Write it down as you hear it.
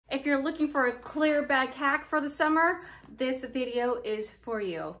If you're looking for a clear bag hack for the summer, this video is for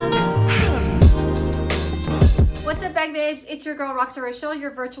you. What's up, bag babes? It's your girl Rockstar Rochelle,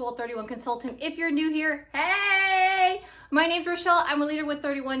 your virtual 31 consultant. If you're new here, hey! My name's Rochelle. I'm a leader with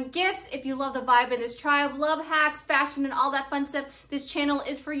 31 gifts. If you love the vibe in this tribe, love hacks, fashion, and all that fun stuff, this channel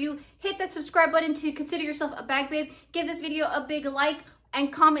is for you. Hit that subscribe button to consider yourself a bag babe. Give this video a big like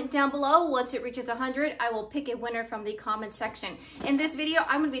and comment down below. Once it reaches 100, I will pick a winner from the comment section. In this video,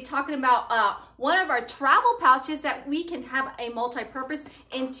 I'm going to be talking about one of our travel pouches that we can have a multi-purpose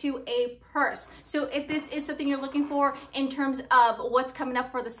into a purse. So if this is something you're looking for in terms of what's coming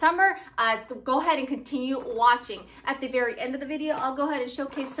up for the summer, go ahead and continue watching. At the very end of the video, I'll go ahead and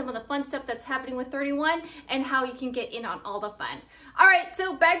showcase some of the fun stuff that's happening with 31 and how you can get in on all the fun. All right,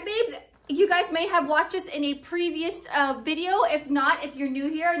 so bag babes, you guys may have watched this in a previous video. If not, if you're new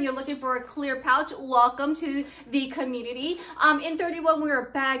here and you're looking for a clear pouch, welcome to the community. In 31, we're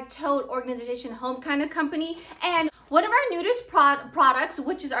a bag, tote, organization, home kind of company. And one of our newest products,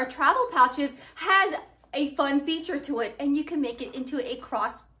 which is our travel pouches, has a fun feature to it, and you can make it into a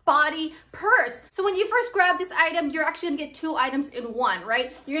crossbody purse. So when you first grab this item, you're actually gonna get two items in one,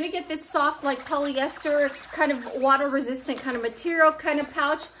 right? You're gonna get this soft, like polyester, kind of water resistant kind of material kind of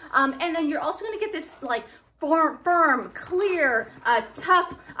pouch. And then you're also gonna get this like firm, clear,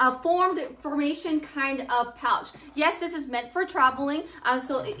 tough, formation kind of pouch. Yes, this is meant for traveling,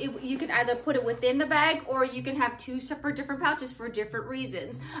 so you can either put it within the bag or you can have two separate different pouches for different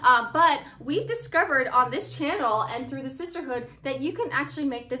reasons. But we've discovered on this channel and through the sisterhood that you can actually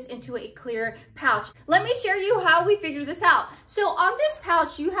make this into a clear pouch. Let me share you how we figured this out. So on this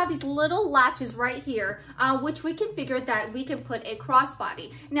pouch, you have these little latches right here, which we configured that we can put a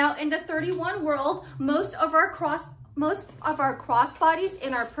crossbody. Now in the 31 world, most of our crossbodies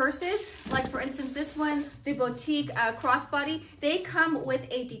in our purses, like for instance this one, the boutique crossbody, they come with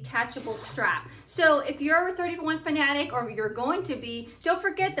a detachable strap. So if you're a 31 fanatic, or you're going to be, don't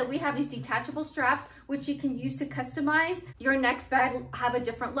forget that we have these detachable straps which you can use to customize your next bag, have a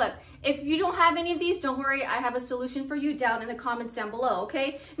different look. If you don't have any of these, don't worry, I have a solution for you down in the comments down below,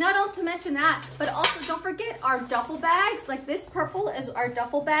 okay? Not all to mention that, but also don't forget our duffel bags. Like this purple is our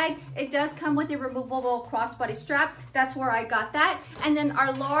duffel bag. It does come with a removable crossbody strap. That's where I got that. And then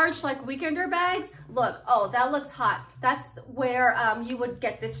our large like weekender bags, look, oh, that looks hot. That's where you would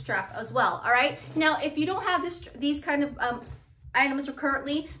get this strap as well, all right? Now, if you don't have these kind of items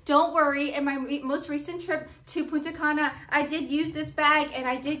currently, don't worry. In my most recent trip to Punta Cana, I did use this bag and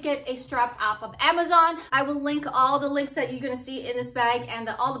I did get a strap off of Amazon. I will link all the links that you're gonna see in this bag and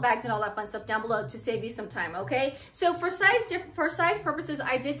all the bags and all that fun stuff down below to save you some time, okay? So for size purposes,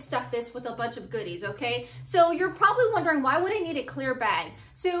 I did stuff this with a bunch of goodies, okay? So you're probably wondering, why would I need a clear bag?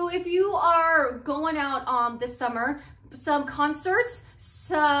 So if you are going out this summer, some concerts,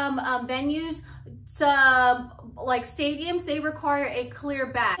 some venues, some like stadiums, they require a clear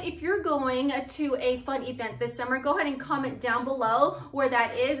bag. If you're going to a fun event this summer, go ahead and comment down below where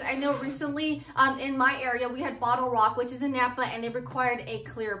that is. I know recently in my area we had Bottle Rock, which is in Napa, and they required a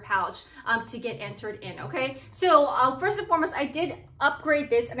clear pouch to get entered in, okay? So first and foremost, I did upgrade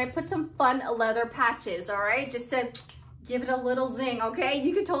this and I put some fun leather patches, all right? Just to give it a little zing, okay?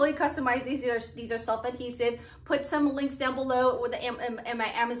 You can totally customize these. These are self-adhesive. Put some links down below with in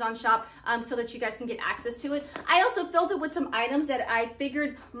my Amazon shop so that you guys can get access to it. I also filled it with some items that I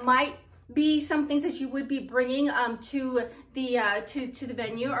figured might be some things that you would be bringing to the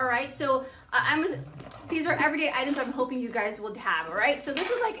venue, all right? So these are everyday items I'm hoping you guys would have, all right? So this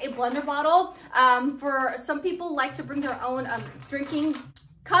is like a blender bottle. For some people like to bring their own drinking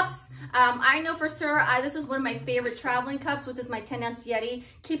cups. I know for sure this is one of my favorite traveling cups, which is my 10-ounce Yeti.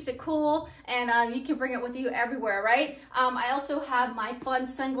 Keeps it cool, and you can bring it with you everywhere, right? I also have my fun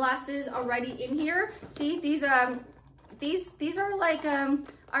sunglasses already in here. See, these are like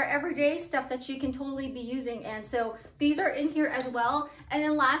our everyday stuff that you can totally be using, and so these are in here as well. And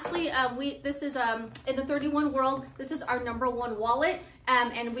then lastly, this is in the 31 world, this is our #1 wallet.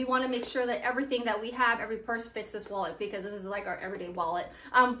 And we want to make sure that everything that we have, every purse fits this wallet, because this is like our everyday wallet.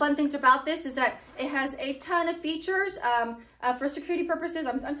 Fun things about this is that it has a ton of features for security purposes.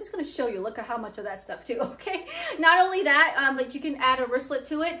 I'm just going to show you, look at how much of that stuff too, okay? Not only that, but you can add a wristlet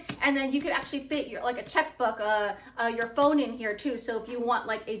to it, and then you can actually fit your, like a checkbook, your phone in here too. So if you want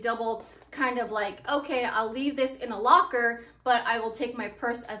like a double kind of like, okay, I'll leave this in a locker, but I will take my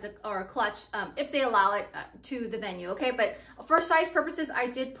purse as a clutch if they allow it to the venue, okay? But for size purposes, I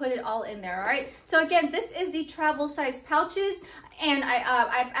did put it all in there, all right? So again, this is the travel size pouches, and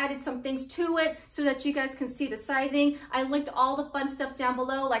I've added some things to it so that you guys can see the sizing. I linked all the fun stuff down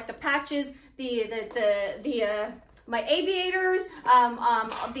below, like the patches, the my aviators,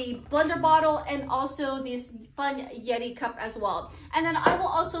 the blender bottle, and also this fun Yeti cup as well. And then I will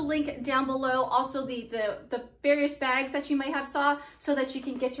also link down below also the various bags that you may have saw, so that you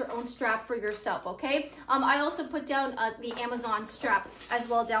can get your own strap for yourself, okay? I also put down the Amazon strap as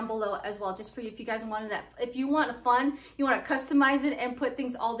well down below as well, just for you if you guys wanted that. If you want fun, you want to customize it and put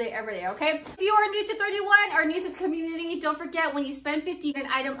things all day, every day, okay? If you are new to 31 or new to the community, don't forget when you spend 50, you can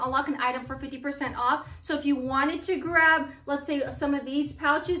unlock an item for 50% off. So if you wanted to grab, let's say, some of these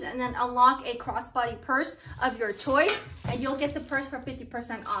pouches and then unlock a crossbody purse of your choice, and you'll get the purse for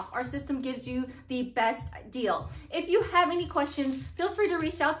 50% off. Our system gives you the best deal. If you have any questions, feel free to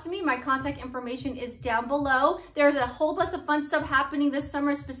reach out to me. My contact information is down below. There's a whole bunch of fun stuff happening this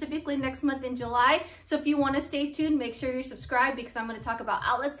summer, specifically next month in July. So if you want to stay tuned, make sure you're subscribed, because I'm going to talk about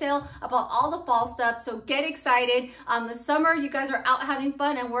outlet sale, about all the fall stuff. So get excited. This summer, you guys are out having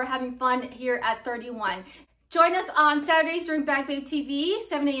fun, and we're having fun here at 31. Join us on Saturdays during Bag Babe TV,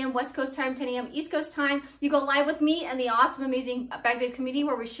 7 a.m. West Coast time, 10 a.m. East Coast time. You go live with me and the awesome, amazing Bag Babe community,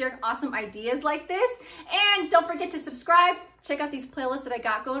 where we share awesome ideas like this. And don't forget to subscribe. Check out these playlists that I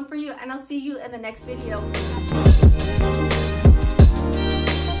got going for you, and I'll see you in the next video.